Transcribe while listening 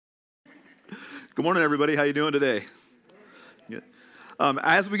Good morning, everybody. How you doing today? Good.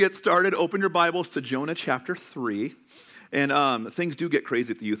 As we get started, open your Bibles to Jonah chapter 3. And things do get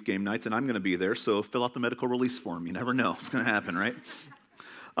crazy at the youth game nights, and I'm going to be there, so fill out the medical release form. You never know what's going to happen, right?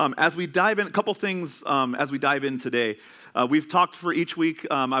 As we dive in, a couple things as we dive in today. We've talked for each week.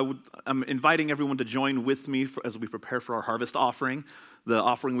 I'm inviting everyone to join with me as we prepare for our harvest offering. The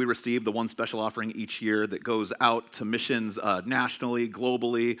offering we receive, the one special offering each year that goes out to missions nationally,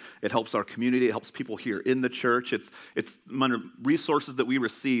 globally. It helps our community. It helps people here in the church. It's resources that we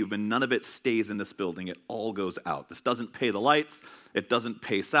receive, and none of it stays in this building. It all goes out. This doesn't pay the lights. It doesn't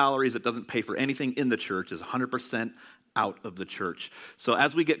pay salaries. It doesn't pay for anything in the church. It's 100% out of the church. So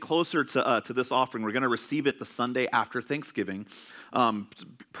as we get closer to this offering, we're going to receive it the Sunday after Thanksgiving.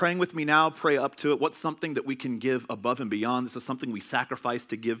 Praying with me now, pray up to it. What's something that we can give above and beyond? This is something we sacrifice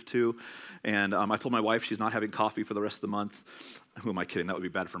to give to. And I told my wife she's not having coffee for the rest of the month. Who am I kidding? That would be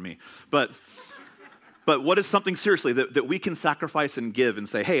bad for me. But what is something seriously that we can sacrifice and give and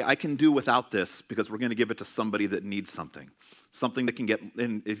say, hey, I can do without this because we're going to give it to somebody that needs something. Something that can get,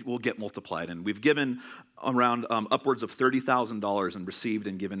 and it will get multiplied. And we've given around upwards of $30,000 and received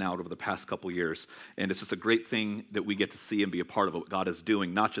and given out over the past couple years. And it's just a great thing that we get to see and be a part of what God is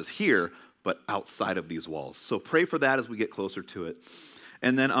doing, not just here, but outside of these walls. So pray for that as we get closer to it.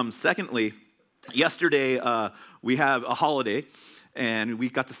 And then secondly, yesterday we have a holiday, and we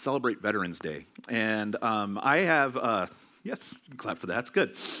got to celebrate Veterans Day. And I have, yes, clap for that, it's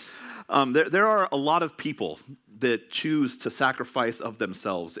good. There are a lot of people that choose to sacrifice of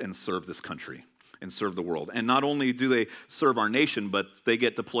themselves and serve this country and serve the world. And not only do they serve our nation, but they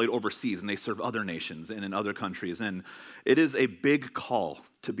get deployed overseas and they serve other nations and in other countries. And it is a big call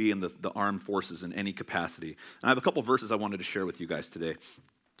to be in the armed forces in any capacity. And I have a couple verses I wanted to share with you guys today.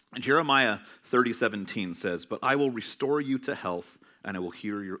 Jeremiah 30:17 says, "But I will restore you to health and I will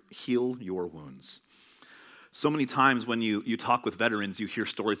heal your wounds." So many times when you talk with veterans, you hear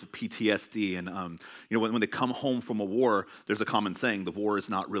stories of PTSD. And when they come home from a war, there's a common saying, the war is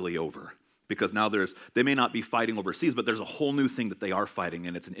not really over. Because now they may not be fighting overseas, but there's a whole new thing that they are fighting,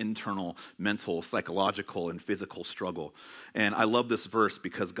 and it's an internal, mental, psychological, and physical struggle. And I love this verse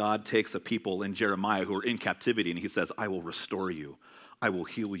because God takes a people in Jeremiah who are in captivity, and he says, I will restore you. I will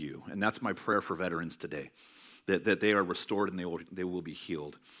heal you. And that's my prayer for veterans today, that they are restored and they will be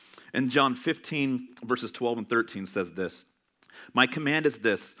healed. And John 15, verses 12 and 13 says this, "My command is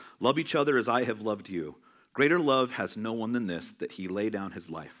this, love each other as I have loved you. Greater love has no one than this, that he lay down his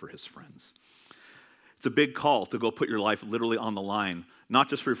life for his friends." It's a big call to go put your life literally on the line, not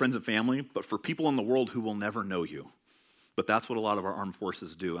just for your friends and family, but for people in the world who will never know you. But that's what a lot of our armed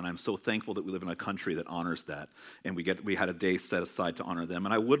forces do, and I'm so thankful that we live in a country that honors that, and we had a day set aside to honor them.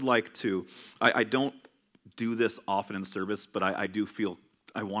 And I would like to, I don't do this often in service, but I do feel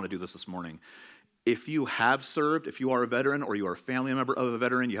I want to do this morning. If you have served, if you are a veteran or you are a family member of a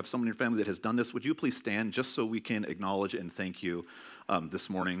veteran, you have someone in your family that has done this, would you please stand just so we can acknowledge and thank you this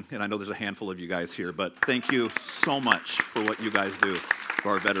morning? And I know there's a handful of you guys here, but thank you so much for what you guys do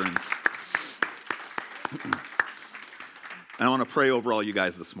for our veterans. And I want to pray over all you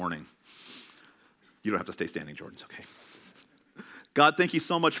guys this morning. You don't have to stay standing, Jordan, it's okay. God, thank you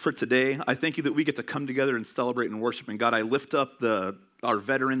so much for today. I thank you that we get to come together and celebrate and worship. And God, I lift up our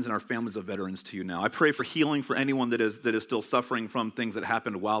veterans and our families of veterans to you now. I pray for healing for anyone that is still suffering from things that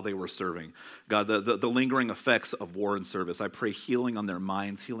happened while they were serving. God, the lingering effects of war and service. I pray healing on their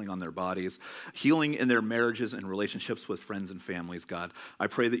minds, healing on their bodies, healing in their marriages and relationships with friends and families, God. I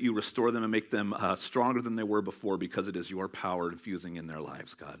pray that you restore them and make them stronger than they were before because it is your power infusing in their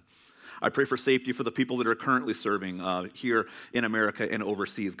lives, God. I pray for safety for the people that are currently serving here in America and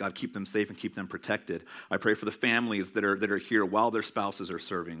overseas. God, keep them safe and keep them protected. I pray for the families that are here while their spouses are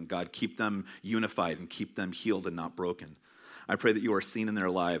serving. God, keep them unified and keep them healed and not broken. I pray that you are seen in their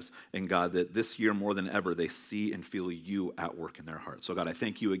lives, and God, that this year more than ever, they see and feel you at work in their hearts. So God, I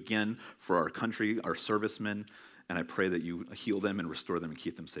thank you again for our country, our servicemen, and I pray that you heal them and restore them and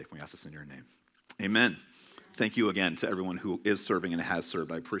keep them safe. We ask this in your name. Amen. Thank you again to everyone who is serving and has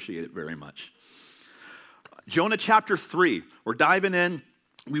served. I appreciate it very much. Jonah chapter 3. We're diving in.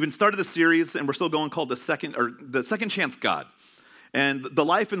 We've been started the series, and we're still going called the second chance God. And the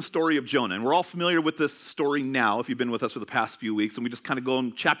life and story of Jonah. And we're all familiar with this story now, if you've been with us for the past few weeks. And we just kind of go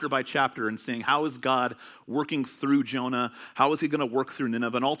chapter by chapter and seeing how is God working through Jonah? How is he going to work through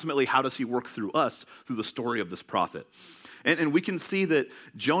Nineveh? And ultimately, how does he work through us through the story of this prophet? And we can see that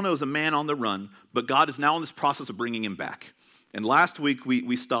Jonah is a man on the run, but God is now in this process of bringing him back. And last week,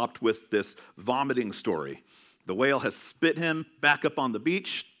 we stopped with this vomiting story. The whale has spit him back up on the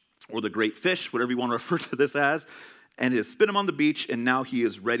beach, or the great fish, whatever you want to refer to this as, and it has spit him on the beach, and now he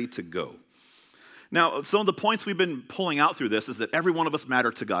is ready to go. Now, some of the points we've been pulling out through this is that every one of us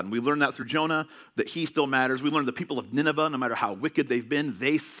matter to God. And we learned that through Jonah, that he still matters. We learned the people of Nineveh, no matter how wicked they've been,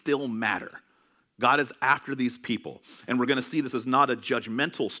 they still matter. God is after these people. And we're going to see this as not a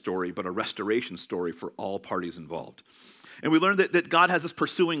judgmental story, but a restoration story for all parties involved. And we learned that God has this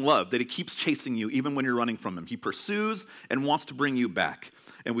pursuing love, that he keeps chasing you even when you're running from him. He pursues and wants to bring you back.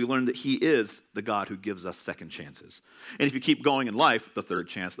 And we learned that he is the God who gives us second chances. And if you keep going in life, the third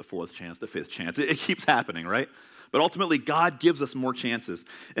chance, the fourth chance, the fifth chance, it keeps happening, right? But ultimately, God gives us more chances.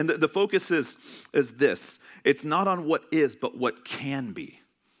 And the focus is this. It's not on what is, but what can be.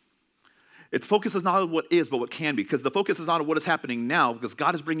 It focuses not on what is, but what can be. Because the focus is not on what is happening now, because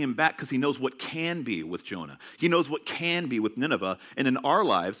God is bringing him back because he knows what can be with Jonah. He knows what can be with Nineveh. And in our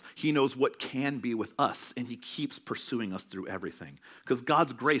lives, he knows what can be with us. And he keeps pursuing us through everything. Because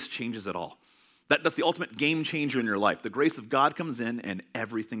God's grace changes it all. That's the ultimate game changer in your life. The grace of God comes in and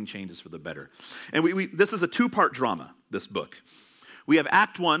everything changes for the better. And this is a two-part drama, this book. We have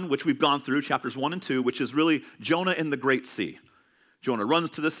Act 1, which we've gone through, chapters 1 and 2, which is really Jonah in the Great Sea. Jonah runs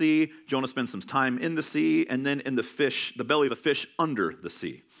to the sea, Jonah spends some time in the sea, and then in the belly of a fish under the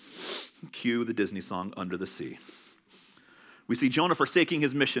sea. Cue the Disney song, Under the Sea. We see Jonah forsaking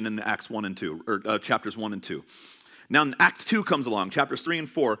his mission in Acts 1 and 2, or chapters 1 and 2. Now Act 2 comes along, chapters 3 and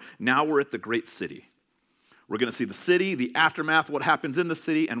 4. Now we're at the great city. We're going to see the city, the aftermath, what happens in the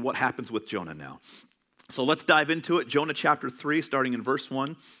city, and what happens with Jonah now. So let's dive into it. Jonah chapter 3, starting in verse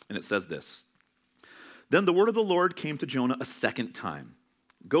 1, and it says this. Then the word of the Lord came to Jonah a second time.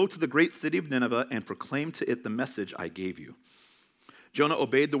 Go to the great city of Nineveh and proclaim to it the message I gave you. Jonah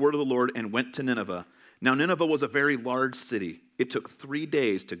obeyed the word of the Lord and went to Nineveh. Now Nineveh was a very large city. It took 3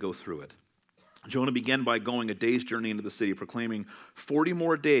 days to go through it. Jonah began by going a day's journey into the city, proclaiming, 40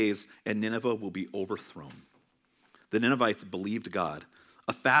 more days and Nineveh will be overthrown. The Ninevites believed God.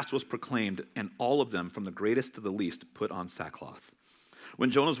 A fast was proclaimed, and all of them, from the greatest to the least, put on sackcloth. When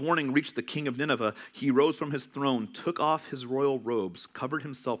Jonah's warning reached the king of Nineveh, he rose from his throne, took off his royal robes, covered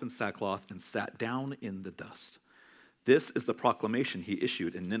himself in sackcloth, and sat down in the dust. This is the proclamation he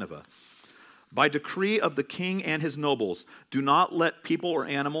issued in Nineveh. By decree of the king and his nobles, do not let people or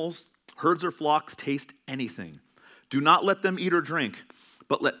animals, herds or flocks taste anything. Do not let them eat or drink,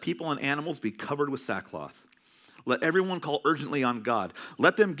 but let people and animals be covered with sackcloth. Let everyone call urgently on God.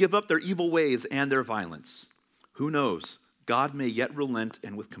 Let them give up their evil ways and their violence. Who knows? God may yet relent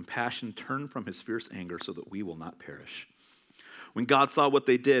and with compassion turn from his fierce anger so that we will not perish. When God saw what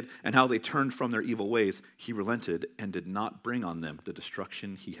they did and how they turned from their evil ways, he relented and did not bring on them the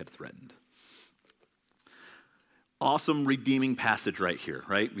destruction he had threatened. Awesome redeeming passage right here,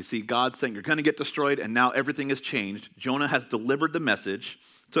 right? We see God saying you're going to get destroyed and now everything has changed. Jonah has delivered the message.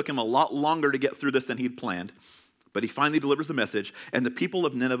 It took him a lot longer to get through this than he'd planned, but he finally delivers the message and the people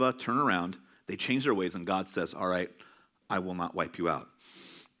of Nineveh turn around. They change their ways and God says, all right, I will not wipe you out.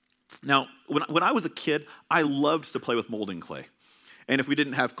 Now, when I was a kid, I loved to play with molding clay. And if we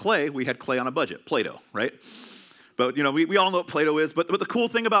didn't have clay, we had clay on a budget, Play-Doh, right? But, we all know what Play-Doh is. But the cool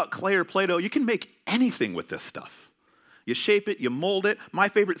thing about clay or Play-Doh, you can make anything with this stuff. You shape it, you mold it. My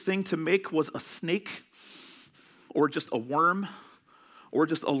favorite thing to make was a snake or just a worm or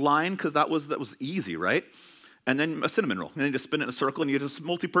just a line because that was easy, right? And then a cinnamon roll. And then you just spin it in a circle and you get this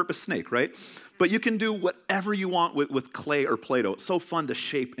multi-purpose snake, right? But you can do whatever you want with clay or Play-Doh. It's so fun to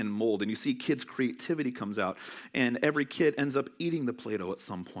shape and mold. And you see kids' creativity comes out. And every kid ends up eating the Play-Doh at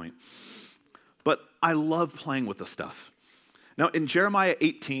some point. But I love playing with the stuff. Now, in Jeremiah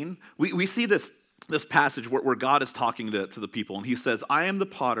 18, we see this passage where God is talking to the people. And he says, I am the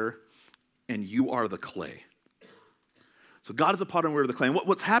potter and you are the clay. So God is a potter and we're the clay. And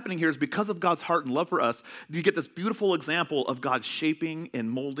what's happening here is because of God's heart and love for us, you get this beautiful example of God shaping and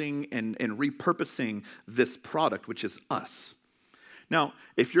molding and repurposing this product, which is us. Now,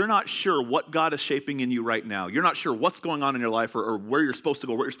 if you're not sure what God is shaping in you right now, you're not sure what's going on in your life or where you're supposed to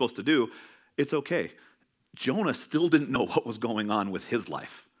go, what you're supposed to do, it's okay. Jonah still didn't know what was going on with his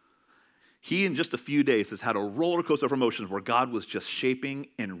life. He, in just a few days, has had a roller coaster of emotions where God was just shaping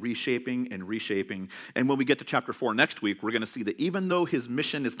and reshaping and reshaping. And when we get to chapter 4 next week, we're going to see that even though his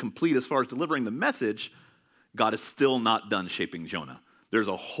mission is complete as far as delivering the message, God is still not done shaping Jonah. There's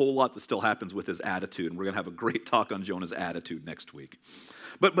a whole lot that still happens with his attitude, and we're going to have a great talk on Jonah's attitude next week.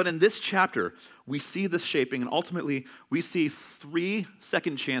 But in this chapter, we see this shaping, and ultimately, we see 3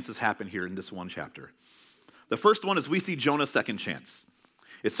 second chances happen here in this one chapter. The first one is we see Jonah's second chance.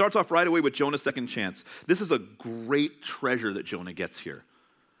 It starts off right away with Jonah's second chance. This is a great treasure that Jonah gets here.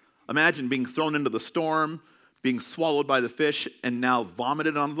 Imagine being thrown into the storm, being swallowed by the fish and now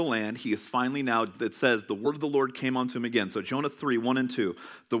vomited onto the land. He is finally now, it says, the word of the Lord came unto him again. So Jonah 3, 1 and 2.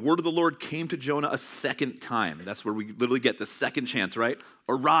 The word of the Lord came to Jonah a second time. That's where we literally get the second chance, right?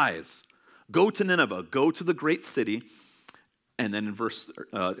 Arise, go to Nineveh, go to the great city. And then in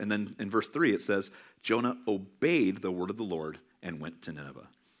verse 3 it says, Jonah obeyed the word of the Lord and went to Nineveh.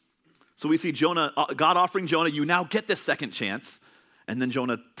 So we see Jonah, God offering Jonah, you now get this second chance. And then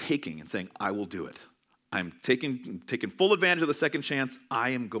Jonah taking and saying, I will do it. I'm taking full advantage of the second chance. I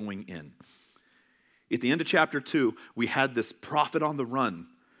am going in. At the end of chapter 2, we had this prophet on the run,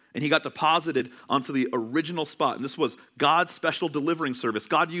 and he got deposited onto the original spot. And this was God's special delivering service.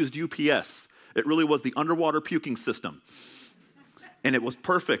 God used UPS. It really was the underwater puking system. And it was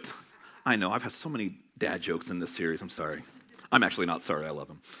perfect. I know, I've had so many dad jokes in this series. I'm sorry. I'm actually not sorry. I love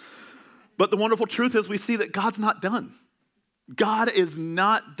them. But the wonderful truth is we see that God's not done. God is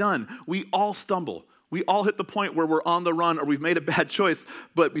not done. We all stumble. We all hit the point where we're on the run or we've made a bad choice,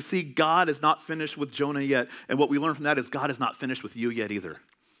 but we see God is not finished with Jonah yet. And what we learn from that is God is not finished with you yet either.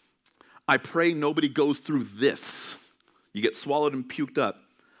 I pray nobody goes through this. You get swallowed and puked up.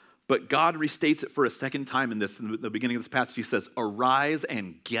 But God restates it for a second time in the beginning of this passage. He says, arise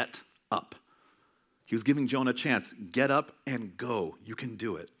and get up. He was giving Jonah a chance. Get up and go. You can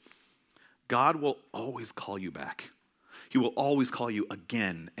do it. God will always call you back. He will always call you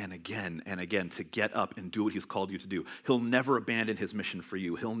again and again and again to get up and do what he's called you to do. He'll never abandon his mission for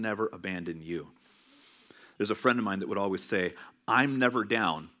you. He'll never abandon you. There's a friend of mine that would always say, I'm never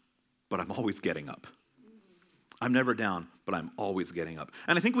down, but I'm always getting up. I'm never down, but I'm always getting up.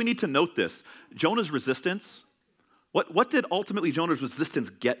 And I think we need to note this. Jonah's resistance, what did ultimately Jonah's resistance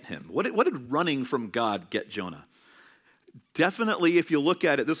get him? What did running from God get Jonah? Definitely, if you look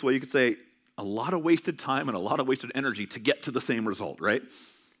at it this way, you could say, a lot of wasted time and a lot of wasted energy to get to the same result, right?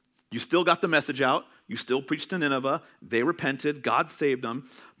 You still got the message out. You still preached to Nineveh. They repented. God saved them.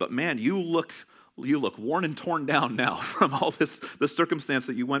 But man, you look worn and torn down now from all this circumstance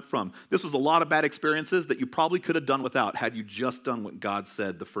that you went from. This was a lot of bad experiences that you probably could have done without had you just done what God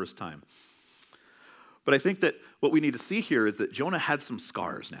said the first time. But I think that what we need to see here is that Jonah had some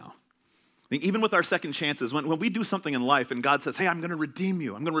scars now. Even with our second chances, when we do something in life and God says, hey, I'm going to redeem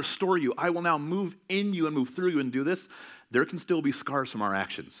you, I'm going to restore you, I will now move in you and move through you and do this, there can still be scars from our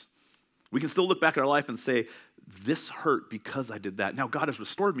actions. We can still look back at our life and say, this hurt because I did that. Now God has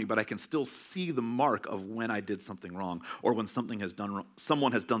restored me, but I can still see the mark of when I did something wrong or when someone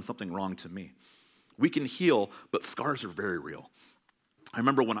has done something wrong to me. We can heal, but scars are very real. I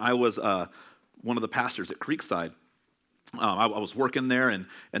remember when I was one of the pastors at Creekside, I was working there, and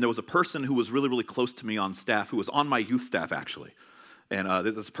there was a person who was really, really close to me on staff, who was on my youth staff, actually. And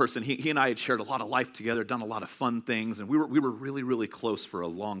this person, he and I had shared a lot of life together, done a lot of fun things, and we were really, really close for a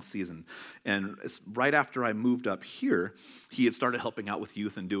long season. And it's right after I moved up here, he had started helping out with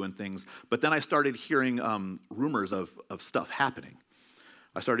youth and doing things. But then I started hearing rumors of stuff happening.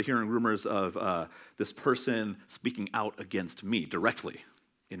 I started hearing rumors of this person speaking out against me directly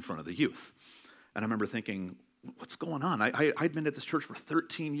in front of the youth. And I remember thinking, what's going on? I'd been at this church for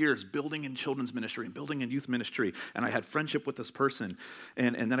 13 years, building in children's ministry and building in youth ministry, and I had friendship with this person.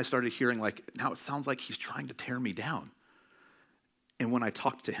 And then I started hearing, now it sounds like he's trying to tear me down. And when I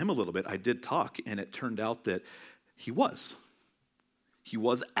talked to him a little bit, I did talk, and it turned out that he was. He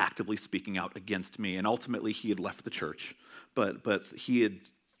was actively speaking out against me, and ultimately he had left the church. But he had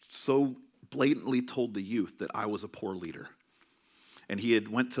so blatantly told the youth that I was a poor leader. And he had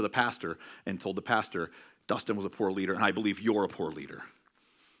went to the pastor and told the pastor, Dustin was a poor leader, and I believe you're a poor leader.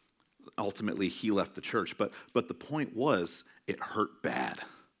 Ultimately, he left the church. But the point was, it hurt bad.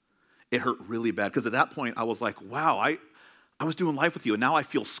 It hurt really bad. Because at that point, I was like, wow, I was doing life with you, and now I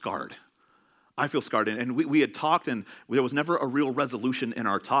feel scarred. I feel scarred. And we had talked, and there was never a real resolution in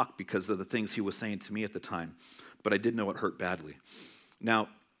our talk because of the things he was saying to me at the time. But I did know it hurt badly. Now,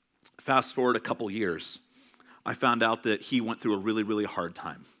 fast forward a couple years, I found out that he went through a really, really hard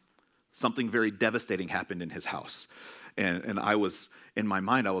time. Something very devastating happened in his house. And I was, in my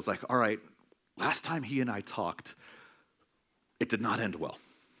mind, I was like, all right, last time he and I talked, it did not end well.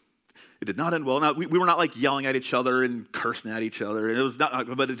 It did not end well. Now, we were not like yelling at each other and cursing at each other. It was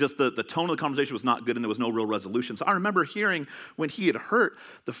not, but it just the tone of the conversation was not good, and there was no real resolution. So I remember hearing when he had hurt,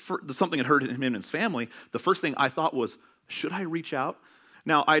 something had hurt him and his family, the first thing I thought was, should I reach out?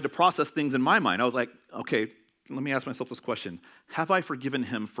 Now, I had to process things in my mind. I was like, okay, let me ask myself this question. Have I forgiven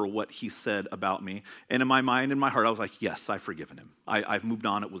him for what he said about me? And in my mind, in my heart, I was like, yes, I've forgiven him. I've moved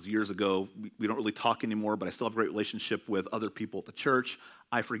on. It was years ago. We don't really talk anymore, but I still have a great relationship with other people at the church.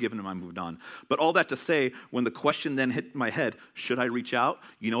 I've forgiven him. I moved on. But all that to say, when the question then hit my head, should I reach out?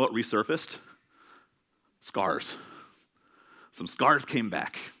 You know what resurfaced? Scars. Some scars came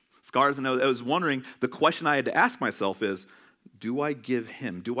back. Scars, and I was wondering, the question I had to ask myself is, do I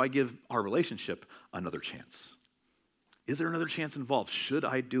give our relationship another chance? Is there another chance involved? Should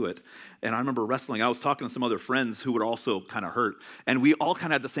I do it? And I remember wrestling. I was talking to some other friends who were also kind of hurt, and we all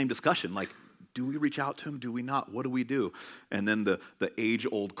kind of had the same discussion, like, do we reach out to him? Do we not? What do we do? And then the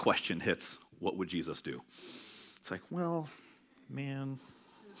age-old question hits, what would Jesus do? It's like, well, man.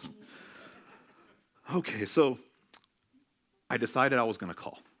 Okay, so I decided I was going to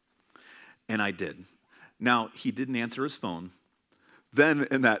call, and I did. Now, he didn't answer his phone. Then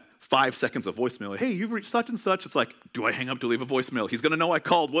in that 5 seconds of voicemail, hey, you've reached such and such, it's like, do I hang up to leave a voicemail? He's going to know I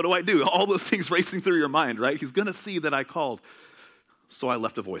called. What do I do? All those things racing through your mind, right? He's going to see that I called. So I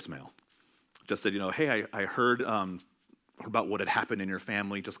left a voicemail. Just said, hey, I heard about what had happened in your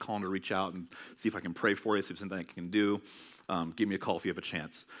family. Just calling to reach out and see if I can pray for you, see if there's something I can do. Give me a call if you have a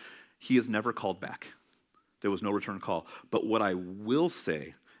chance. He has never called back. There was no return call. But what I will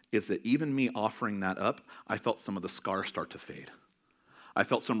say is that even me offering that up, I felt some of the scars start to fade. I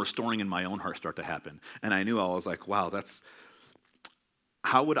felt some restoring in my own heart start to happen. And I knew, I was like, wow,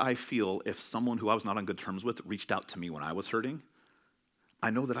 how would I feel if someone who I was not on good terms with reached out to me when I was hurting? I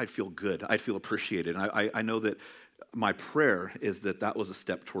know that I'd feel good. I'd feel appreciated. And I know that my prayer is that was a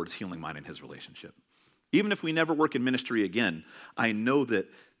step towards healing mine and his relationship. Even if we never work in ministry again, I know that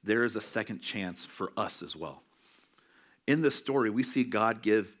there is a second chance for us as well. In this story, we see God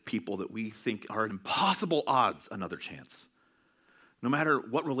give people that we think are impossible odds another chance. No matter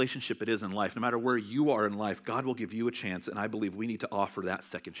what relationship it is in life, no matter where you are in life, God will give you a chance, and I believe we need to offer that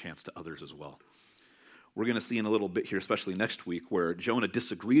second chance to others as well. We're going to see in a little bit here, especially next week, where Jonah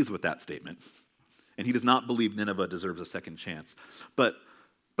disagrees with that statement, and he does not believe Nineveh deserves a second chance. But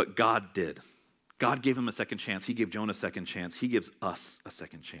God did. God gave him a second chance. He gave Jonah a second chance. He gives us a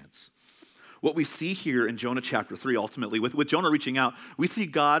second chance. What we see here in Jonah chapter 3, ultimately, with Jonah reaching out, we see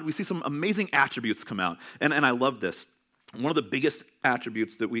some amazing attributes come out, and I love this. One of the biggest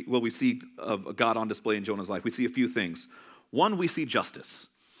attributes that we see of God on display in Jonah's life, we see a few things. One, we see justice.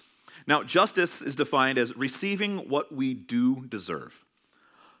 Now, justice is defined as receiving what we do deserve.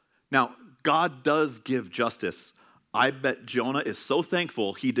 Now, God does give justice. I bet Jonah is so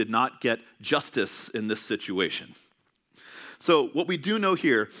thankful he did not get justice in this situation. So what we do know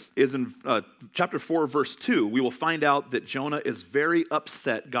here is in chapter 4, verse 2, we will find out that Jonah is very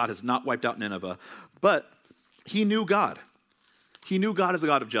upset God has not wiped out Nineveh, but he knew God. He knew God as a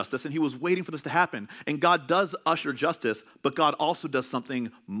God of justice, and he was waiting for this to happen. And God does usher justice, but God also does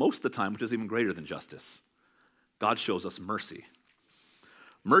something most of the time, which is even greater than justice. God shows us mercy.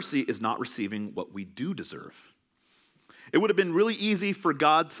 Mercy is not receiving what we do deserve. It would have been really easy for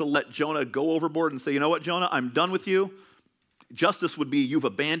God to let Jonah go overboard and say, you know what, Jonah, I'm done with you. Justice would be, you've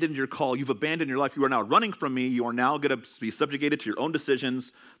abandoned your call. You've abandoned your life. You are now running from me. You are now going to be subjugated to your own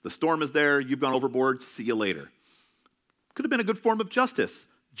decisions. The storm is there. You've gone overboard. See you later. Could have been a good form of justice.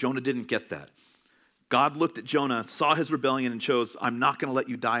 Jonah didn't get that. God looked at Jonah, saw his rebellion, and chose, I'm not going to let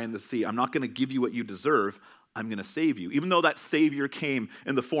you die in the sea. I'm not going to give you what you deserve. I'm going to save you. Even though that savior came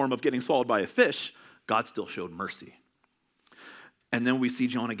in the form of getting swallowed by a fish, God still showed mercy. And then we see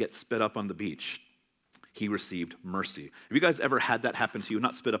Jonah get spit up on the beach. He received mercy. Have you guys ever had that happen to you?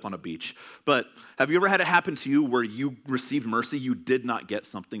 Not spit up on a beach, but have you ever had it happen to you where you received mercy, you did not get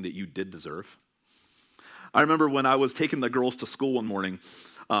something that you did deserve? I remember when I was taking the girls to school one morning,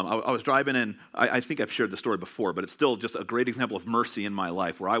 I was driving in. I think I've shared the story before, but it's still just a great example of mercy in my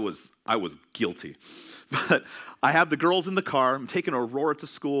life where I was guilty. But I have the girls in the car. I'm taking Aurora to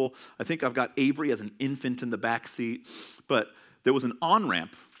school. I think I've got Avery as an infant in the back seat. But there was an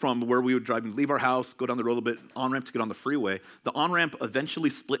on-ramp from where we would drive and leave our house, go down the road a little bit, on-ramp to get on the freeway. The on-ramp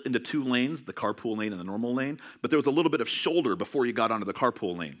eventually split into two lanes, the carpool lane and the normal lane, but there was a little bit of shoulder before you got onto the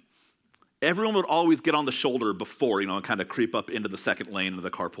carpool lane. Everyone would always get on the shoulder before, and kind of creep up into the second lane, into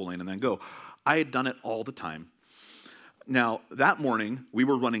the carpool lane, and then go. I had done it all the time. Now, that morning, we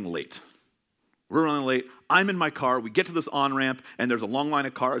were running late. I'm in my car. We get to this on-ramp, and there's a long line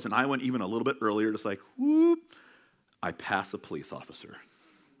of cars, and I went even a little bit earlier, just like, whoop. I pass a police officer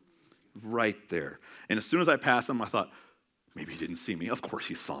right there. And as soon as I pass him, I thought, maybe he didn't see me. Of course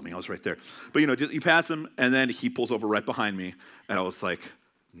he saw me. I was right there. But, you pass him, and then he pulls over right behind me, and I was like,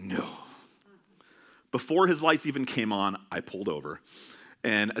 no. Before his lights even came on, I pulled over.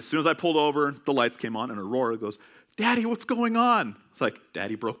 And as soon as I pulled over, the lights came on, and Aurora goes, Daddy, what's going on? It's like,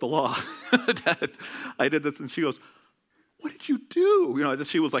 Daddy broke the law. Dad, I did this, and she goes, what did you do?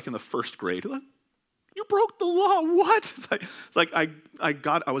 She was like in the first grade. Like, you broke the law. What? It's like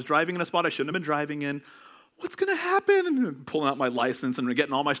I was driving in a spot I shouldn't have been driving in. what's going to happen? And pulling out my license and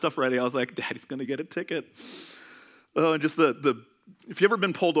getting all my stuff ready. I was like, Daddy's going to get a ticket. Oh, and just if you've ever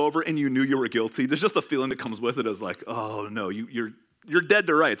been pulled over and you knew you were guilty, there's just a feeling that comes with it. It was like, oh no, you're dead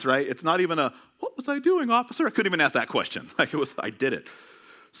to rights, right? It's not even what was I doing, officer? I couldn't even ask that question. Like I did it.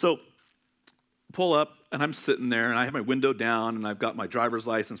 So pull up, and I'm sitting there, and I have my window down, and I've got my driver's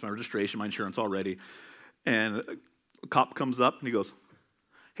license, my registration, my insurance all ready. And a cop comes up, and he goes,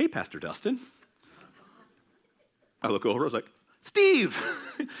 hey, Pastor Dustin. I look over, I was like, Steve!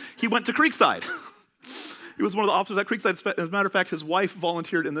 He went to Creekside. He was one of the officers at Creekside. As a matter of fact, his wife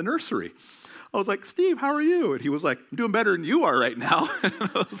volunteered in the nursery. I was like, Steve, how are you? And he was like, I'm doing better than you are right now. And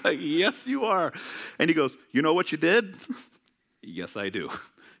I was like, yes, you are. And he goes, you know what you did? Yes, I do.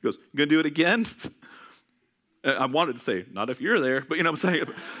 He goes, you going to do it again? I wanted to say, not if you're there, but you know what I'm saying?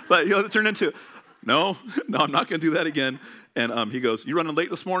 But it turned into, no, I'm not going to do that again. And he goes, you running late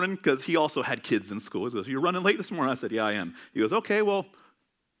this morning? Because he also had kids in school. He goes, you're running late this morning? I said, yeah, I am. He goes, okay, well,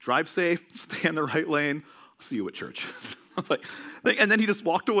 drive safe, stay in the right lane. I'll see you at church. I was like, and then he just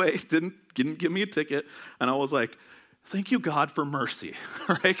walked away, didn't give me a ticket. And I was like, thank you, God, for mercy,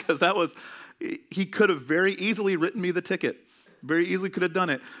 right? Because he could have very easily written me the ticket. Very easily could have done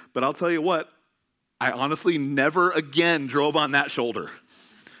it. But I'll tell you what, I honestly never again drove on that shoulder.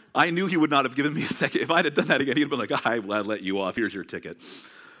 I knew he would not have given me a second. If I had done that again, he'd have been like, I'd let you off. Here's your ticket.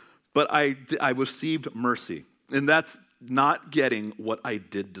 But I received mercy. And that's not getting what I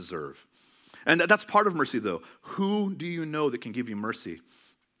did deserve. And that's part of mercy, though. Who do you know that can give you mercy?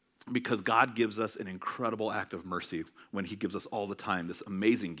 Because God gives us an incredible act of mercy when he gives us all the time this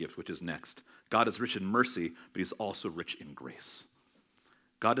amazing gift, which is next. God is rich in mercy, but he's also rich in grace.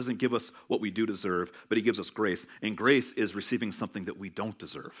 God doesn't give us what we do deserve, but he gives us grace. And grace is receiving something that we don't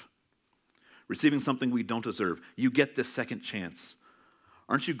deserve. Receiving something we don't deserve. You get this second chance.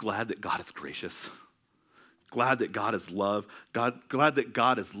 Aren't you glad that God is gracious? Glad that God is love. Glad that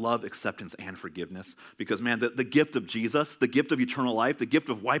God is love, acceptance, and forgiveness. Because, man, the gift of Jesus, the gift of eternal life, the gift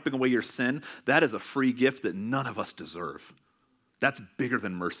of wiping away your sin, that is a free gift that none of us deserve. That's bigger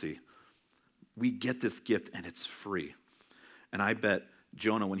than mercy. We get this gift, and it's free. And I bet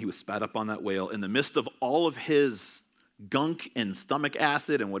Jonah, when he was spat up on that whale, in the midst of all of his gunk and stomach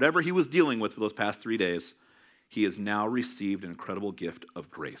acid and whatever he was dealing with for those past 3 days, he has now received an incredible gift of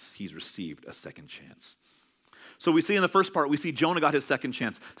grace. He's received a second chance. So we see in the first part, we see Jonah got his second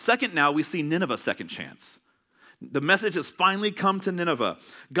chance. Second, now we see Nineveh's second chance. The message has finally come to Nineveh.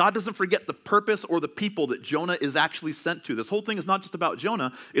 God doesn't forget the purpose or the people that Jonah is actually sent to. This whole thing is not just about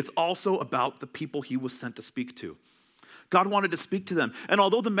Jonah, it's also about the people he was sent to speak to. God wanted to speak to them. And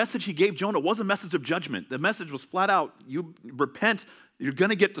although the message he gave Jonah was a message of judgment, the message was flat out, you repent, you're going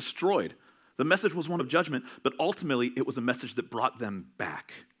to get destroyed. The message was one of judgment, but ultimately it was a message that brought them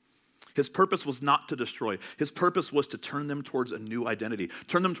back. His purpose was not to destroy. His purpose was to turn them towards a new identity,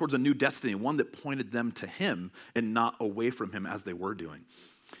 turn them towards a new destiny, one that pointed them to him and not away from him as they were doing.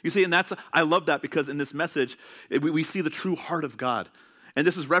 You see, and I love that because in this message, we see the true heart of God. And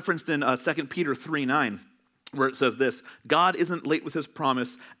this is referenced in 2 Peter 3:9, where it says this, God isn't late with his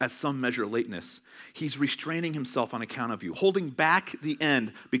promise as some measure lateness. He's restraining himself on account of you, holding back the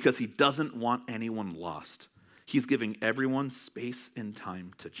end because he doesn't want anyone lost. He's giving everyone space and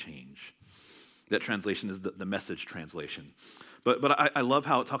time to change. That translation is the Message translation. But I love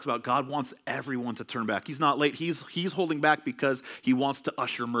how it talks about God wants everyone to turn back. He's not late. He's holding back because he wants to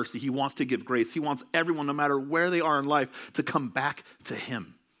usher mercy. He wants to give grace. He wants everyone, no matter where they are in life, to come back to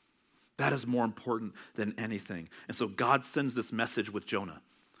him. That is more important than anything. And so God sends this message with Jonah.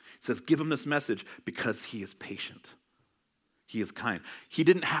 He says, give him this message because he is patient. He is kind. He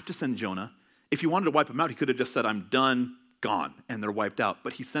didn't have to send Jonah. If he wanted to wipe them out, he could have just said, I'm done, gone, and they're wiped out.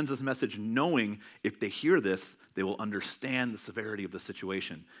 But he sends this message knowing if they hear this, they will understand the severity of the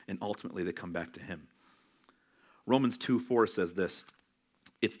situation, and ultimately they come back to him. Romans 2:4 says this,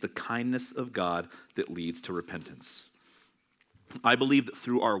 it's the kindness of God that leads to repentance. I believe that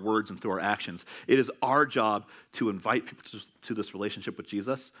through our words and through our actions, it is our job to invite people to this relationship with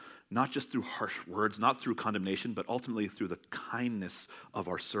Jesus, not just through harsh words, not through condemnation, but ultimately through the kindness of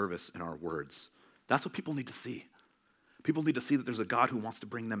our service and our words. That's what people need to see. People need to see that there's a God who wants to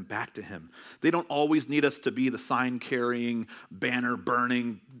bring them back to him. They don't always need us to be the sign-carrying,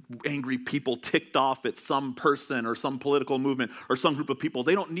 banner-burning, angry people ticked off at some person or some political movement or some group of people.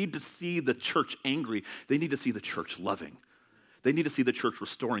 They don't need to see the church angry. They need to see the church loving. They need to see the church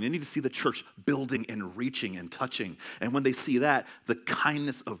restoring. They need to see the church building and reaching and touching. And when they see that, the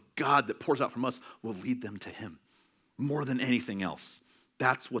kindness of God that pours out from us will lead them to him more than anything else.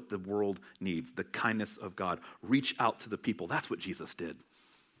 That's what the world needs, the kindness of God. Reach out to the people. That's what Jesus did.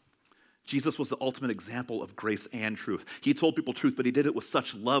 Jesus was the ultimate example of grace and truth. He told people truth, but he did it with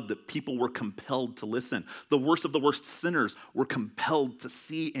such love that people were compelled to listen. The worst of the worst sinners were compelled to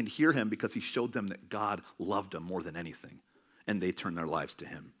see and hear him because he showed them that God loved them more than anything, and they turned their lives to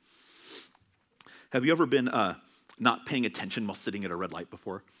him. Have you ever been not paying attention while sitting at a red light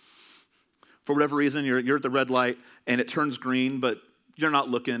before? For whatever reason, you're at the red light, and it turns green, but you're not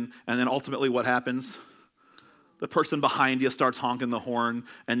looking, and then ultimately what happens? The person behind you starts honking the horn,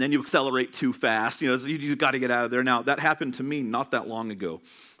 and then you accelerate too fast. You got to get out of there. Now, that happened to me not that long ago.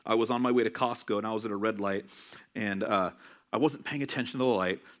 I was on my way to Costco, and I was at a red light, and I wasn't paying attention to the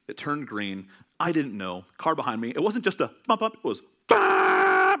light. It turned green. I didn't know. Car behind me, it wasn't just a bump up. It was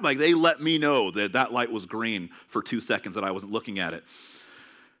bam! Like they let me know that light was green for 2 seconds, that I wasn't looking at it.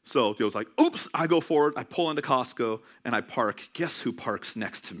 So it was like, oops, I go forward. I pull into Costco, and I park. Guess who parks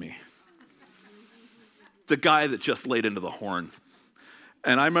next to me? The guy that just laid into the horn.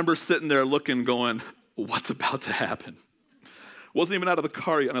 And I remember sitting there looking, going, what's about to happen? Wasn't even out of the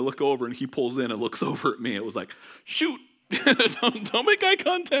car yet, and I look over, and he pulls in and looks over at me. It was like, shoot, don't make eye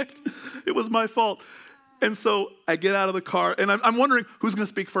contact. It was my fault. And so I get out of the car, and I'm wondering, who's going to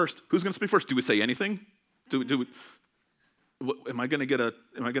speak first? Who's going to speak first? Do we say anything? Am I going to get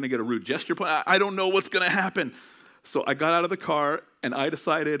a rude gesture? I don't know what's going to happen. So I got out of the car, and I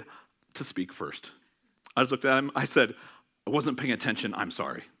decided to speak first. I just looked at him. I said, I wasn't paying attention. I'm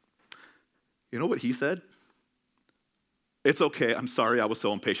sorry. You know what he said? It's okay. I'm sorry. I was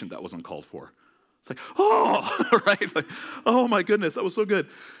so impatient. That wasn't called for. It's like, oh, right? Like, oh, my goodness. That was so good.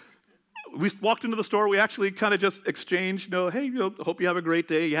 We walked into the store. We actually kind of just exchanged, hey, hope you have a great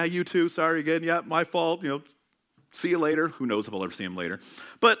day. Yeah, you too. Sorry again. Yeah, my fault. See you later. Who knows if I'll ever see him later.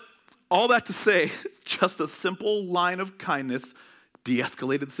 But all that to say, just a simple line of kindness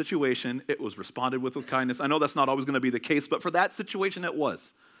de-escalated the situation. It was responded with kindness. I know that's not always going to be the case, but for that situation it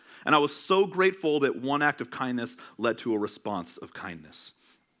was. And I was so grateful that one act of kindness led to a response of kindness.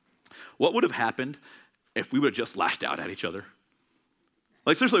 What would have happened if we would have just lashed out at each other?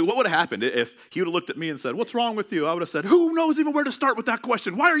 Like seriously, what would have happened if he would have looked at me and said, what's wrong with you? I would have said, who knows even where to start with that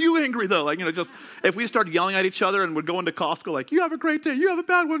question? Why are you angry though? Just if we started yelling at each other and would go into Costco like, you have a great day, you have a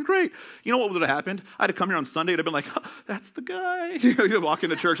bad one, great. You know what would have happened? I'd have come here on Sunday and have been like, oh, that's the guy. You walk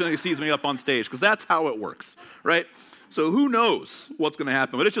into church and then he sees me up on stage because that's how it works, right? So who knows what's going to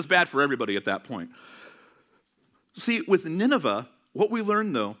happen? But it's just bad for everybody at that point. See, with Nineveh, what we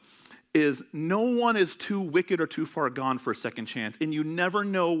learned though, is no one is too wicked or too far gone for a second chance. And you never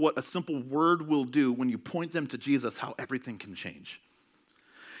know what a simple word will do when you point them to Jesus, how everything can change.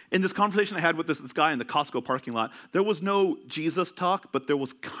 In this conversation I had with this guy in the Costco parking lot, there was no Jesus talk, but there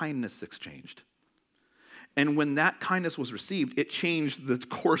was kindness exchanged. And when that kindness was received, it changed the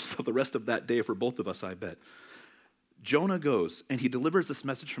course of the rest of that day for both of us, I bet. Jonah goes and he delivers this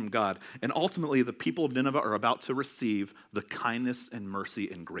message from God, and ultimately the people of Nineveh are about to receive the kindness and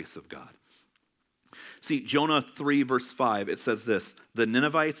mercy and grace of God. See, Jonah 3 verse 5, it says this, the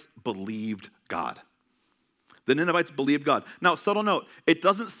Ninevites believed God. The Ninevites believed God. Now, subtle note, it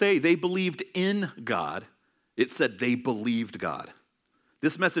doesn't say they believed in God, it said they believed God.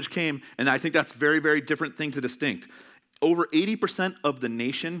 This message came, and I think that's a very, very different thing to distinct. Over 80% of the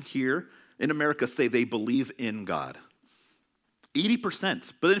nation here in America say they believe in God.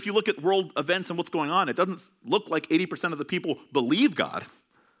 80%. But then if you look at world events and what's going on, it doesn't look like 80% of the people believe God,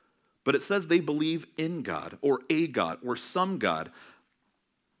 but it says they believe in God or a God or some God,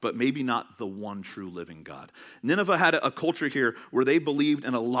 but maybe not the one true living God. Nineveh had a culture here where they believed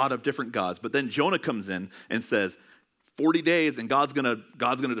in a lot of different gods, but then Jonah comes in and says, 40 days and God's gonna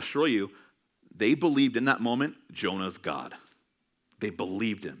destroy you. They believed in that moment, Jonah's God. They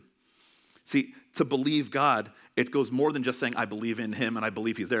believed him. See, to believe God, it goes more than just saying, I believe in him and I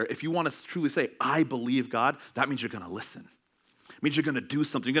believe he's there. If you want to truly say, I believe God, that means you're going to listen. It means you're going to do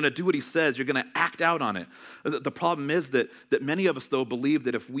something. You're going to do what he says. You're going to act out on it. The problem is that many of us, though, believe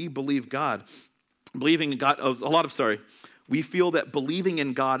that if we believe God, we feel that believing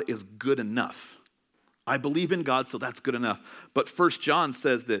in God is good enough. I believe in God, so that's good enough. But 1 John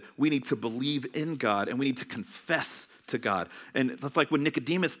says that we need to believe in God and we need to confess to God. And that's like when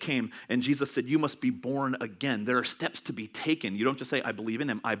Nicodemus came and Jesus said, you must be born again. There are steps to be taken. You don't just say, I believe in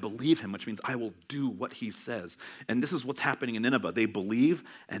him. I believe him, which means I will do what he says. And this is what's happening in Nineveh. They believe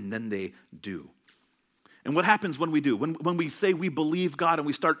and then they do. And what happens when we do? When we say we believe God and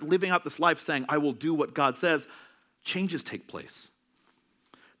we start living out this life saying, I will do what God says, changes take place.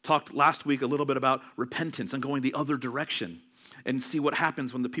 Talked last week a little bit about repentance and going the other direction. and see what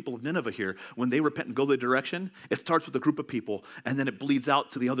happens when the people of Nineveh here, when they repent and go the direction, it starts with a group of people, and then it bleeds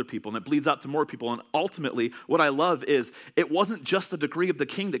out to the other people, and it bleeds out to more people. And ultimately, what I love is it wasn't just the decree of the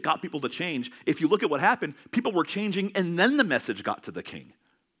king that got people to change. If you look at what happened, people were changing, and then the message got to the king.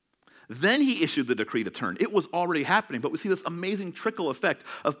 Then he issued the decree to turn. It was already happening, but we see this amazing trickle effect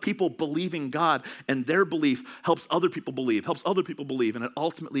of people believing God, and their belief helps other people believe, and it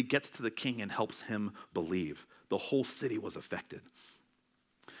ultimately gets to the king and helps him believe. The whole city was affected.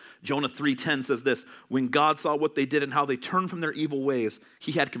 Jonah 3:10 says this, when God saw what they did and how they turned from their evil ways,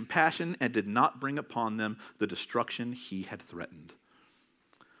 he had compassion and did not bring upon them the destruction he had threatened.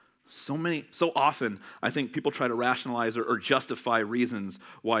 So often, I think people try to rationalize or justify reasons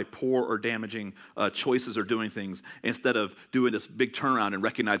why poor or damaging choices are doing things instead of doing this big turnaround and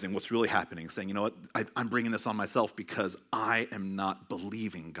recognizing what's really happening, saying, you know what, I'm bringing this on myself because I am not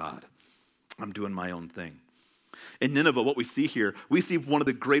believing God. I'm doing my own thing. In Nineveh, what we see here, we see one of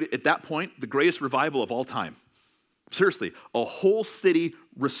the greatest, at that point, the greatest revival of all time. Seriously, a whole city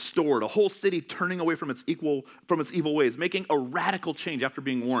restored, a whole city turning away from its evil ways, making a radical change after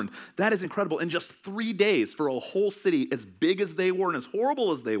being warned. That is incredible. In just 3 days, for a whole city as big as they were and as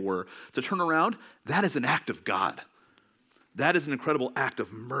horrible as they were to turn around, that is an act of God. That is an incredible act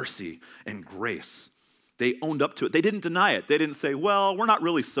of mercy and grace. They owned up to it. They didn't deny it. They didn't say, well, we're not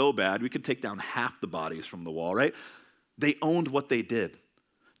really so bad. We could take down half the bodies from the wall, right? They owned what they did.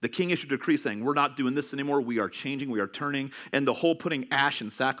 The king issued a decree saying, we're not doing this anymore. We are changing. We are turning. And the whole putting ash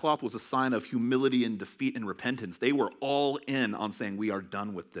in sackcloth was a sign of humility and defeat and repentance. They were all in on saying, we are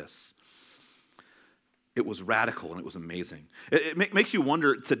done with this. It was radical and it was amazing. It makes you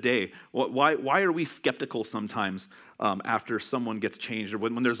wonder today, why are we skeptical sometimes after someone gets changed or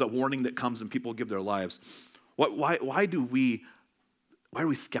when there's a warning that comes and people give their lives? Why are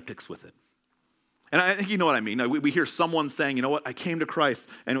we skeptics with it? And I think you know what I mean. We hear someone saying, you know what, I came to Christ,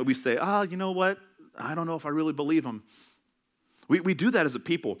 and we say, you know what, I don't know if I really believe him. We do that as a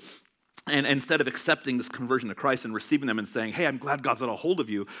people. And instead of accepting this conversion to Christ and receiving them and saying, hey, I'm glad God's got a hold of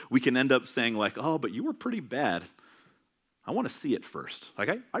you, we can end up saying like, oh, but you were pretty bad. I want to see it first.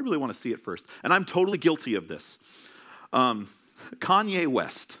 Okay? I really want to see it first. And I'm totally guilty of this. Kanye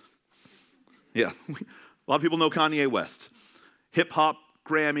West. Yeah, a lot of people know Kanye West. Hip-hop,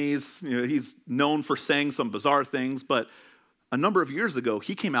 Grammys, he's known for saying some bizarre things, but a number of years ago,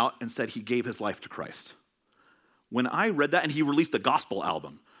 he came out and said he gave his life to Christ. When I read that, and he released a gospel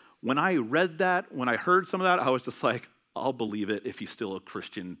album, when I read that, when I heard some of that, I was just like, I'll believe it if he's still a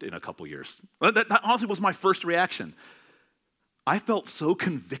Christian in a couple years. That honestly was my first reaction. I felt so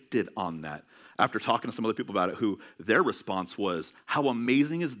convicted on that after talking to some other people about it, who their response was, how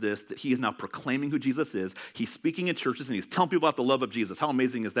amazing is this that he is now proclaiming who Jesus is. He's speaking in churches and he's telling people about the love of Jesus. How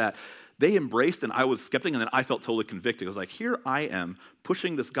amazing is that? They embraced, and I was skeptic, and then I felt totally convicted. I was like, here I am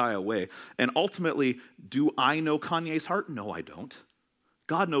pushing this guy away. And ultimately, do I know Kanye's heart? No, I don't.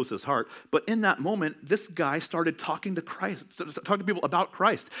 God knows his heart. But in that moment, this guy started talking to people about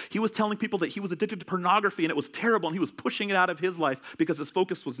Christ. He was telling people that he was addicted to pornography and it was terrible, and he was pushing it out of his life because his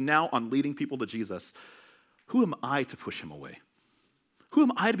focus was now on leading people to Jesus. Who am I to push him away? Who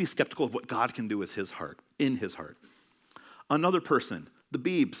am I to be skeptical of what God can do with his heart, in his heart? Another person, the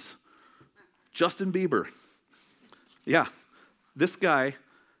Biebs, Justin Bieber. Yeah, this guy,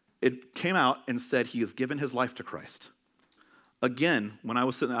 it came out and said he has given his life to Christ. Again, when I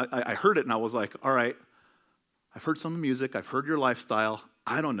was sitting, I heard it and I was like, all right, I've heard some music, I've heard your lifestyle,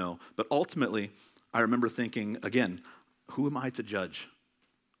 I don't know. But ultimately, I remember thinking, again, who am I to judge?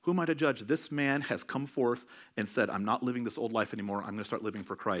 Who am I to judge? This man has come forth and said, I'm not living this old life anymore, I'm going to start living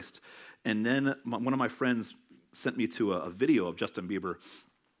for Christ. And then one of my friends sent me to a video of Justin Bieber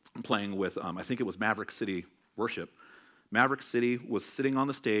playing with, I think it was Maverick City Worship. Maverick City was sitting on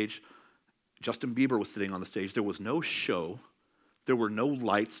the stage. Justin Bieber was sitting on the stage. There was no show. There were no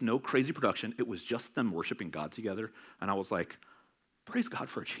lights, no crazy production. It was just them worshiping God together. And I was like, praise God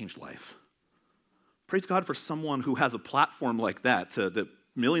for a changed life. Praise God for someone who has a platform like that to the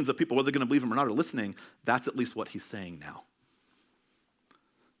millions of people, whether they're going to believe him or not, are listening. That's at least what he's saying now.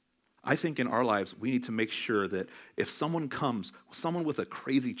 I think in our lives, we need to make sure that if someone comes, someone with a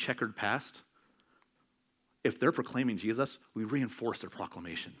crazy checkered past, if they're proclaiming Jesus, we reinforce their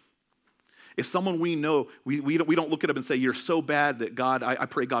proclamation. If someone we know, we don't look at them and say, you're so bad that God, I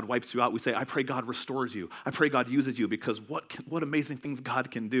pray God wipes you out. We say, I pray God restores you. I pray God uses you, because what amazing things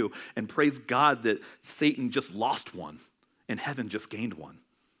God can do. And praise God that Satan just lost one and heaven just gained one.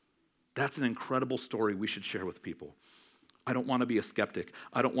 That's an incredible story we should share with people. I don't want to be a skeptic.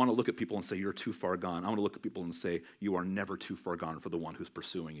 I don't want to look at people and say, you're too far gone. I want to look at people and say, you are never too far gone for the one who's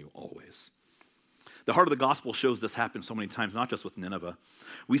pursuing you always. The heart of the gospel shows this happen so many times, not just with Nineveh.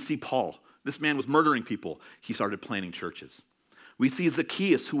 We see Paul. This man was murdering people. He started planting churches. We see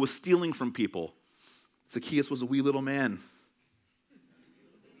Zacchaeus, who was stealing from people. Zacchaeus was a wee little man.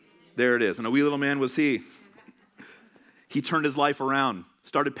 There it is. And a wee little man was he. He turned his life around,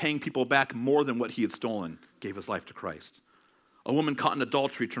 started paying people back more than what he had stolen, gave his life to Christ. A woman caught in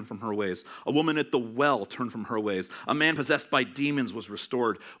adultery turned from her ways. A woman at the well turned from her ways. A man possessed by demons was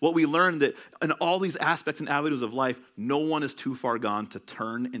restored. What we learned that in all these aspects and avenues of life, no one is too far gone to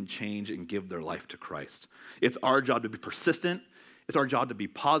turn and change and give their life to Christ. It's our job to be persistent. It's our job to be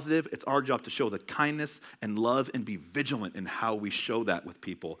positive. It's our job to show the kindness and love and be vigilant in how we show that with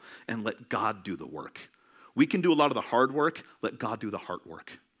people and let God do the work. We can do a lot of the hard work. Let God do the heart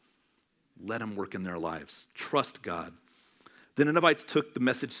work. Let him work in their lives. Trust God. The Ninevites took the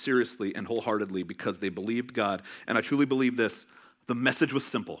message seriously and wholeheartedly because they believed God. And I truly believe this. The message was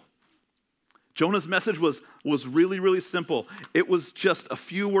simple. Jonah's message was really, really simple. It was just a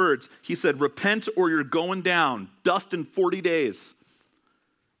few words. He said, repent or you're going down. Dust in 40 days.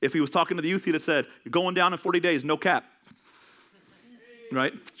 If he was talking to the youth, he'd have said, you're going down in 40 days, no cap.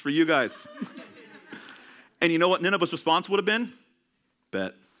 Right? It's for you guys. And you know what Nineveh's response would have been?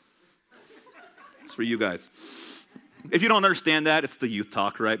 Bet. It's for you guys. If you don't understand that, it's the youth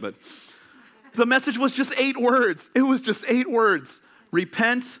talk, right? But the message was just 8 words. It was just 8 words.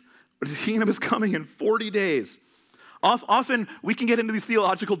 Repent, the kingdom is coming in 40 days. Often we can get into these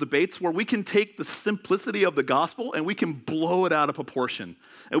theological debates where we can take the simplicity of the gospel and we can blow it out of proportion.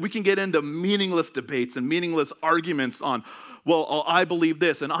 And we can get into meaningless debates and meaningless arguments on, well, I believe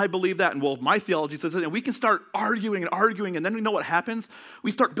this and I believe that, and well, my theology says it, and we can start arguing, and then we know what happens?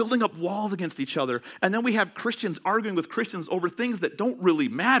 We start building up walls against each other, and then we have Christians arguing with Christians over things that don't really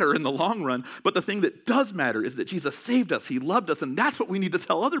matter in the long run, but the thing that does matter is that Jesus saved us, he loved us, and that's what we need to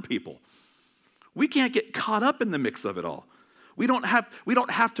tell other people. We can't get caught up in the mix of it all. We don't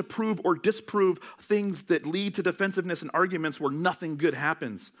have to prove or disprove things that lead to defensiveness and arguments where nothing good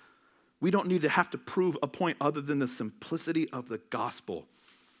happens. We don't need to have to prove a point other than the simplicity of the gospel.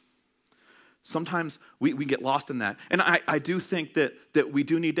 Sometimes we get lost in that. And I do think that we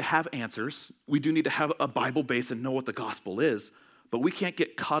do need to have answers. We do need to have a Bible base and know what the gospel is. But we can't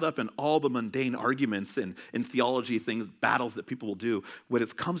get caught up in all the mundane arguments and theology things, battles that people will do. When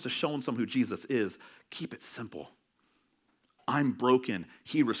it comes to showing someone who Jesus is, keep it simple. I'm broken.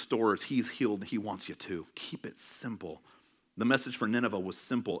 He restores. He's healed. He wants you to. Keep it simple. The message for Nineveh was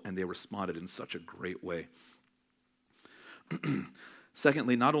simple, and they responded in such a great way.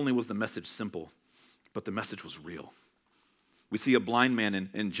 Secondly, not only was the message simple, but the message was real. We see a blind man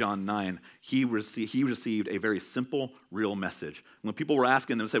in John 9. He received a very simple, real message. When people were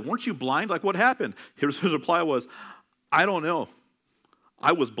asking them, said, weren't you blind? Like, what happened? His reply was, I don't know.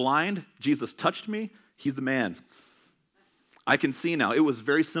 I was blind. Jesus touched me. He's the man. I can see now. It was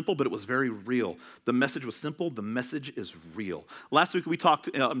very simple, but it was very real. The message was simple. The message is real. Last week, we talked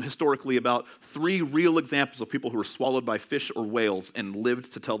historically about 3 real examples of people who were swallowed by fish or whales and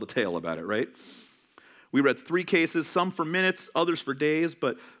lived to tell the tale about it, right? We read 3 cases, some for minutes, others for days,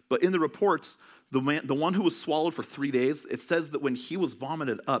 but in the reports, the one who was swallowed for 3 days, it says that when he was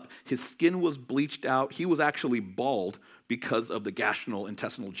vomited up, his skin was bleached out. He was actually bald because of the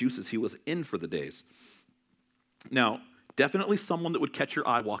gastrointestinal juices he was in for the days. Now, definitely someone that would catch your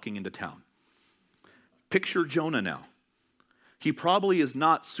eye walking into town. Picture Jonah now. He probably is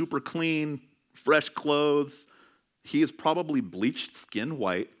not super clean, fresh clothes. He is probably bleached skin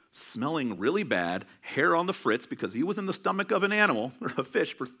white, smelling really bad, hair on the fritz because he was in the stomach of an animal or a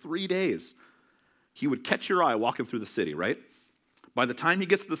fish for 3 days. He would catch your eye walking through the city, right? By the time he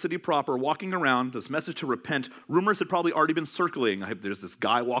gets to the city proper, walking around, this message to repent, rumors had probably already been circulating. There's this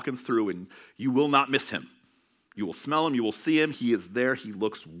guy walking through and you will not miss him. You will smell him, you will see him, he is there, he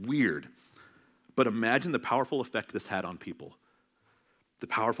looks weird. But imagine the powerful effect this had on people. The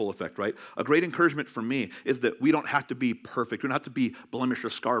powerful effect, right? A great encouragement for me is that we don't have to be perfect. We don't have to be blemish or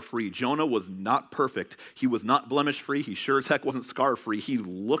scar-free. Jonah was not perfect. He was not blemish-free. He sure as heck wasn't scar-free. He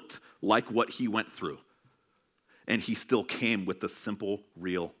looked like what he went through. And he still came with the simple,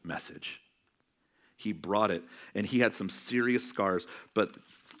 real message. He brought it, and he had some serious scars, but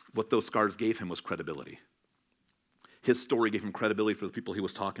what those scars gave him was credibility. His story gave him credibility for the people he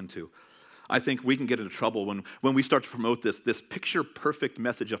was talking to. I think we can get into trouble when we start to promote this picture-perfect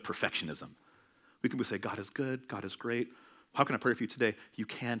message of perfectionism. We can say, God is good, God is great. How can I pray for you today? You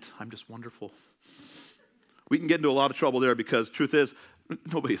can't, I'm just wonderful. We can get into a lot of trouble there because truth is,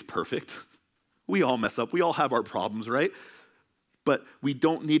 nobody's perfect. We all mess up, we all have our problems, right? But we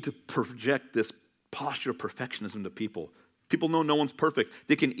don't need to project this posture of perfectionism to people. People know no one's perfect.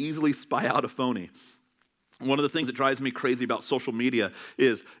 They can easily spy out a phony. One of the things that drives me crazy about social media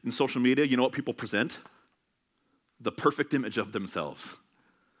is, in social media, you know what people present? The perfect image of themselves.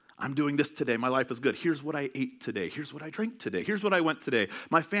 I'm doing this today. My life is good. Here's what I ate today. Here's what I drank today. Here's what I went today.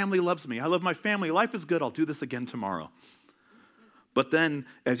 My family loves me. I love my family. Life is good. I'll do this again tomorrow. But then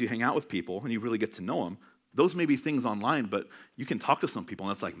as you hang out with people and you really get to know them, those may be things online, but you can talk to some people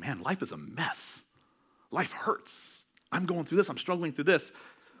and it's like, man, life is a mess. Life hurts. I'm going through this. I'm struggling through this.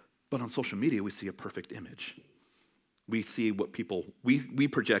 But on social media, we see a perfect image. We see what people, we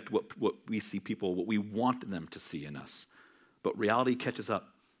project what we see people, what we want them to see in us. But reality catches up.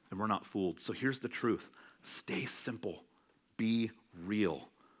 And we're not fooled. So here's the truth. Stay simple. Be real.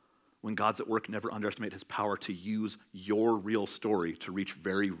 When God's at work, never underestimate his power to use your real story to reach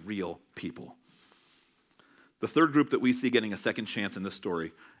very real people. The third group that we see getting a second chance in this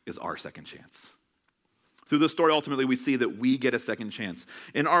story is our second chance. Through this story, ultimately, we see that we get a second chance.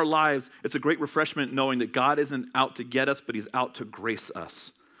 In our lives, it's a great refreshment knowing that God isn't out to get us, but he's out to grace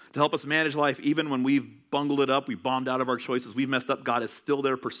us. To help us manage life, even when we've bungled it up, we've bombed out of our choices, we've messed up, God is still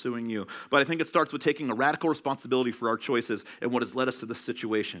there pursuing you. But I think it starts with taking a radical responsibility for our choices and what has led us to this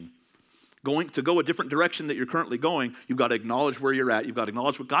situation. To go a different direction that you're currently going, you've got to acknowledge where you're at, you've got to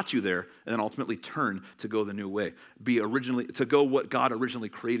acknowledge what got you there, and then ultimately turn to go the new way. To go what God originally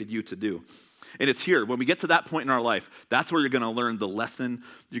created you to do. And it's here, when we get to that point in our life, that's where you're going to learn the lesson.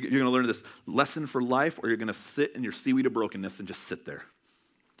 You're going to learn this lesson for life, or you're going to sit in your seaweed of brokenness and just sit there.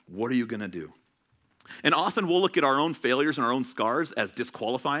 What are you going to do? And often we'll look at our own failures and our own scars as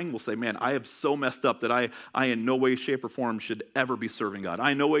disqualifying. We'll say, man, I have so messed up that I in no way, shape, or form should ever be serving God.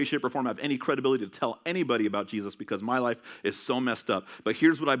 I in no way, shape, or form have any credibility to tell anybody about Jesus because my life is so messed up. But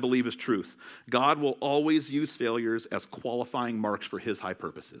here's what I believe is truth. God will always use failures as qualifying marks for his high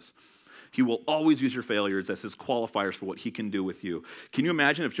purposes. He will always use your failures as his qualifiers for what he can do with you. Can you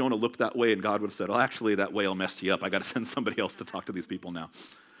imagine if Jonah looked that way and God would have said, well, actually, that whale messed you up. I got to send somebody else to talk to these people now.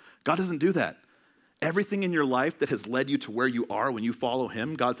 God doesn't do that. Everything in your life that has led you to where you are when you follow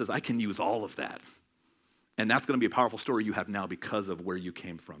him, God says, I can use all of that. And that's going to be a powerful story you have now because of where you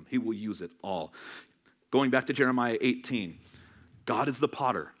came from. He will use it all. Going back to Jeremiah 18, God is the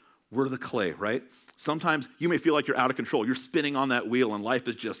potter. We're the clay, right? Sometimes you may feel like you're out of control. You're spinning on that wheel and life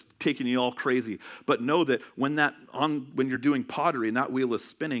is just taking you all crazy. But know that when you're doing pottery and that wheel is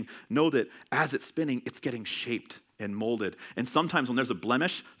spinning, know that as it's spinning, it's getting shaped and molded. And sometimes when there's a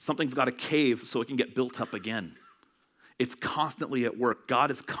blemish, something's got to cave so it can get built up again. It's constantly at work. God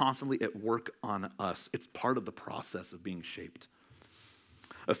is constantly at work on us. It's part of the process of being shaped.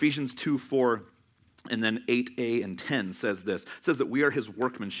 Ephesians 2:4 and then 8a and 10 says this. It says that we are his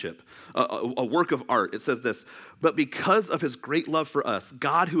workmanship, a work of art. It says this, but because of his great love for us,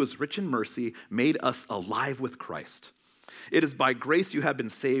 God, who is rich in mercy, made us alive with Christ. It is by grace you have been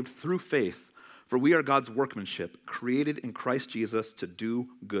saved through faith. For we are God's workmanship, created in Christ Jesus to do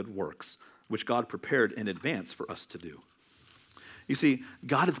good works, which God prepared in advance for us to do. You see,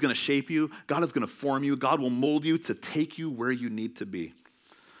 God is going to shape you. God is going to form you. God will mold you to take you where you need to be.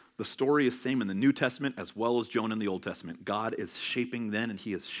 The story is same in the New Testament as well as Jonah in the Old Testament. God is shaping then and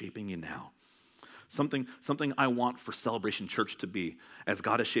he is shaping you now. Something I want for Celebration Church to be, as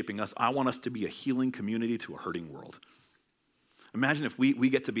God is shaping us, I want us to be a healing community to a hurting world. Imagine if we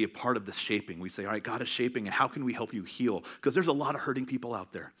get to be a part of this shaping. We say, all right, God is shaping, and how can we help you heal? Because there's a lot of hurting people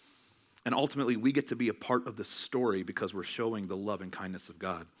out there. And ultimately, we get to be a part of this story because we're showing the love and kindness of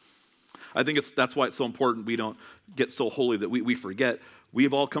God. I think that's why it's so important we don't get so holy that we forget.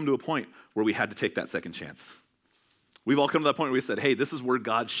 We've all come to a point where we had to take that second chance. We've all come to that point where we said, hey, this is where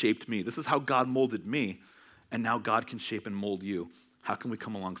God shaped me. This is how God molded me, and now God can shape and mold you. How can we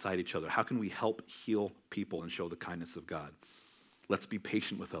come alongside each other? How can we help heal people and show the kindness of God? Let's be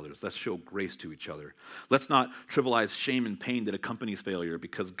patient with others. Let's show grace to each other. Let's not trivialize shame and pain that accompanies failure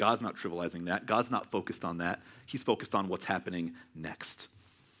because God's not trivializing that. God's not focused on that. He's focused on what's happening next.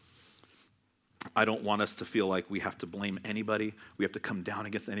 I don't want us to feel like we have to blame anybody. We have to come down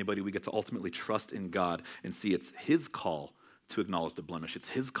against anybody. We get to ultimately trust in God and see it's his call to acknowledge the blemish. It's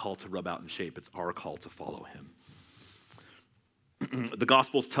his call to rub out and shape. It's our call to follow him. The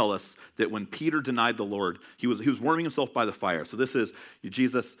Gospels tell us that when Peter denied the Lord, he was warming himself by the fire. So this is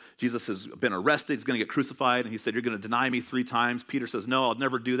Jesus. Jesus has been arrested. He's going to get crucified. And he said, you're going to deny me 3 times. Peter says, no, I'll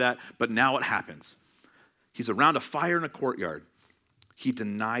never do that. But now it happens. He's around a fire in a courtyard. He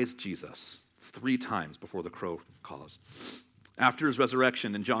denies Jesus 3 times before the crow caws. After his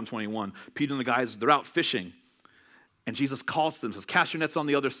resurrection in John 21, Peter and the guys, they're out fishing. And Jesus calls to them, says, cast your nets on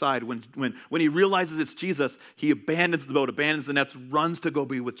the other side. When he realizes it's Jesus, he abandons the boat, abandons the nets, runs to go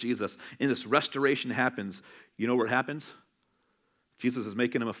be with Jesus. And this restoration happens. You know where it happens? Jesus is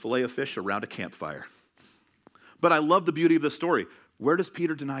making him a fillet of fish around a campfire. But I love the beauty of this story. Where does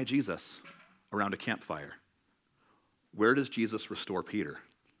Peter deny Jesus? Around a campfire. Where does Jesus restore Peter?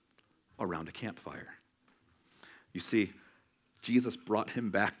 Around a campfire. You see, Jesus brought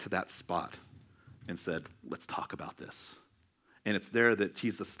him back to that spot and said, let's talk about this. And it's there that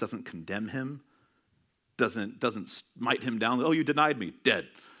Jesus doesn't condemn him, doesn't smite him down. Oh, you denied me, dead.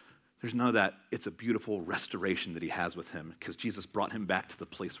 There's none of that. It's a beautiful restoration that he has with him because Jesus brought him back to the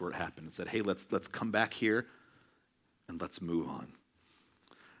place where it happened and said, hey, let's come back here and let's move on.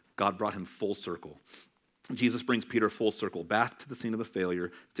 God brought him full circle. Jesus brings Peter full circle back to the scene of the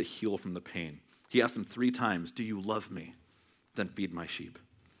failure to heal from the pain. He asked him 3 times, do you love me? Then feed my sheep.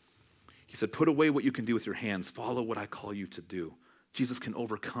 He said, put away what you can do with your hands. Follow what I call you to do. Jesus can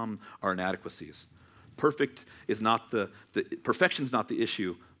overcome our inadequacies. Perfection's not the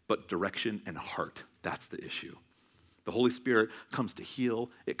issue, but direction and heart. That's the issue. The Holy Spirit comes to heal,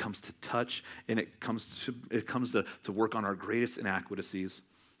 it comes to touch, and it comes to work on our greatest inadequacies,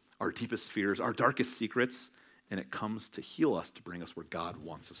 our deepest fears, our darkest secrets, and it comes to heal us, to bring us where God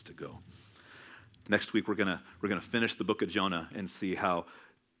wants us to go. Next week, we're gonna finish the book of Jonah and see how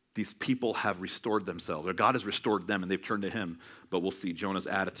these people have restored themselves, or God has restored them and they've turned to him, but we'll see Jonah's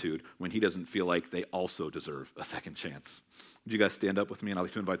attitude when he doesn't feel like they also deserve a second chance. Would you guys stand up with me? And I'd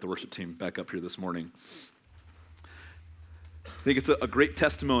like to invite the worship team back up here this morning. I think it's a great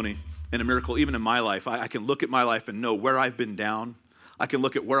testimony and a miracle, even in my life. I can look at my life and know where I've been down. I can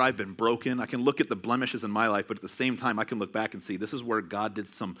look at where I've been broken. I can look at the blemishes in my life, but at the same time, I can look back and see this is where God did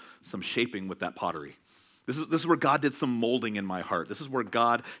some shaping with that pottery. This is where God did some molding in my heart. This is where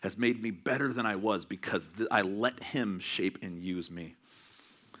God has made me better than I was because I let him shape and use me.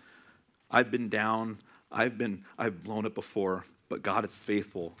 I've been down. I've blown it before, but God is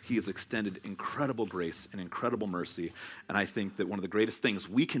faithful. He has extended incredible grace and incredible mercy. And I think that one of the greatest things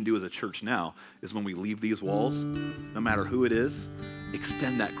we can do as a church now is when we leave these walls, no matter who it is,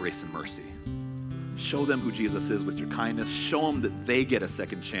 extend that grace and mercy. Show them who Jesus is with your kindness. Show them that they get a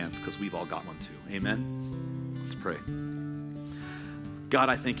second chance because we've all got one too. Amen? Let's pray. God,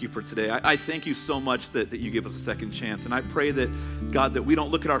 I thank you for today. I thank you so much that you give us a second chance. And I pray that, God, that we don't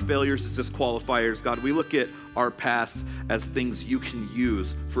look at our failures as disqualifiers. God, we look at our past as things you can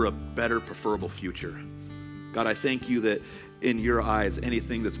use for a better, preferable future. God, I thank you that in your eyes,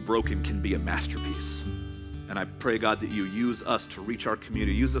 anything that's broken can be a masterpiece. And I pray, God, that you use us to reach our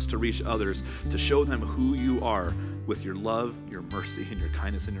community, use us to reach others, to show them who you are with your love, your mercy, and your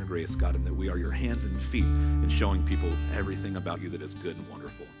kindness and your grace, God, and that we are your hands and feet in showing people everything about you that is good and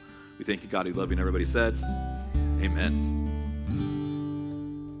wonderful. We thank you, God, we love you, and everybody said, amen.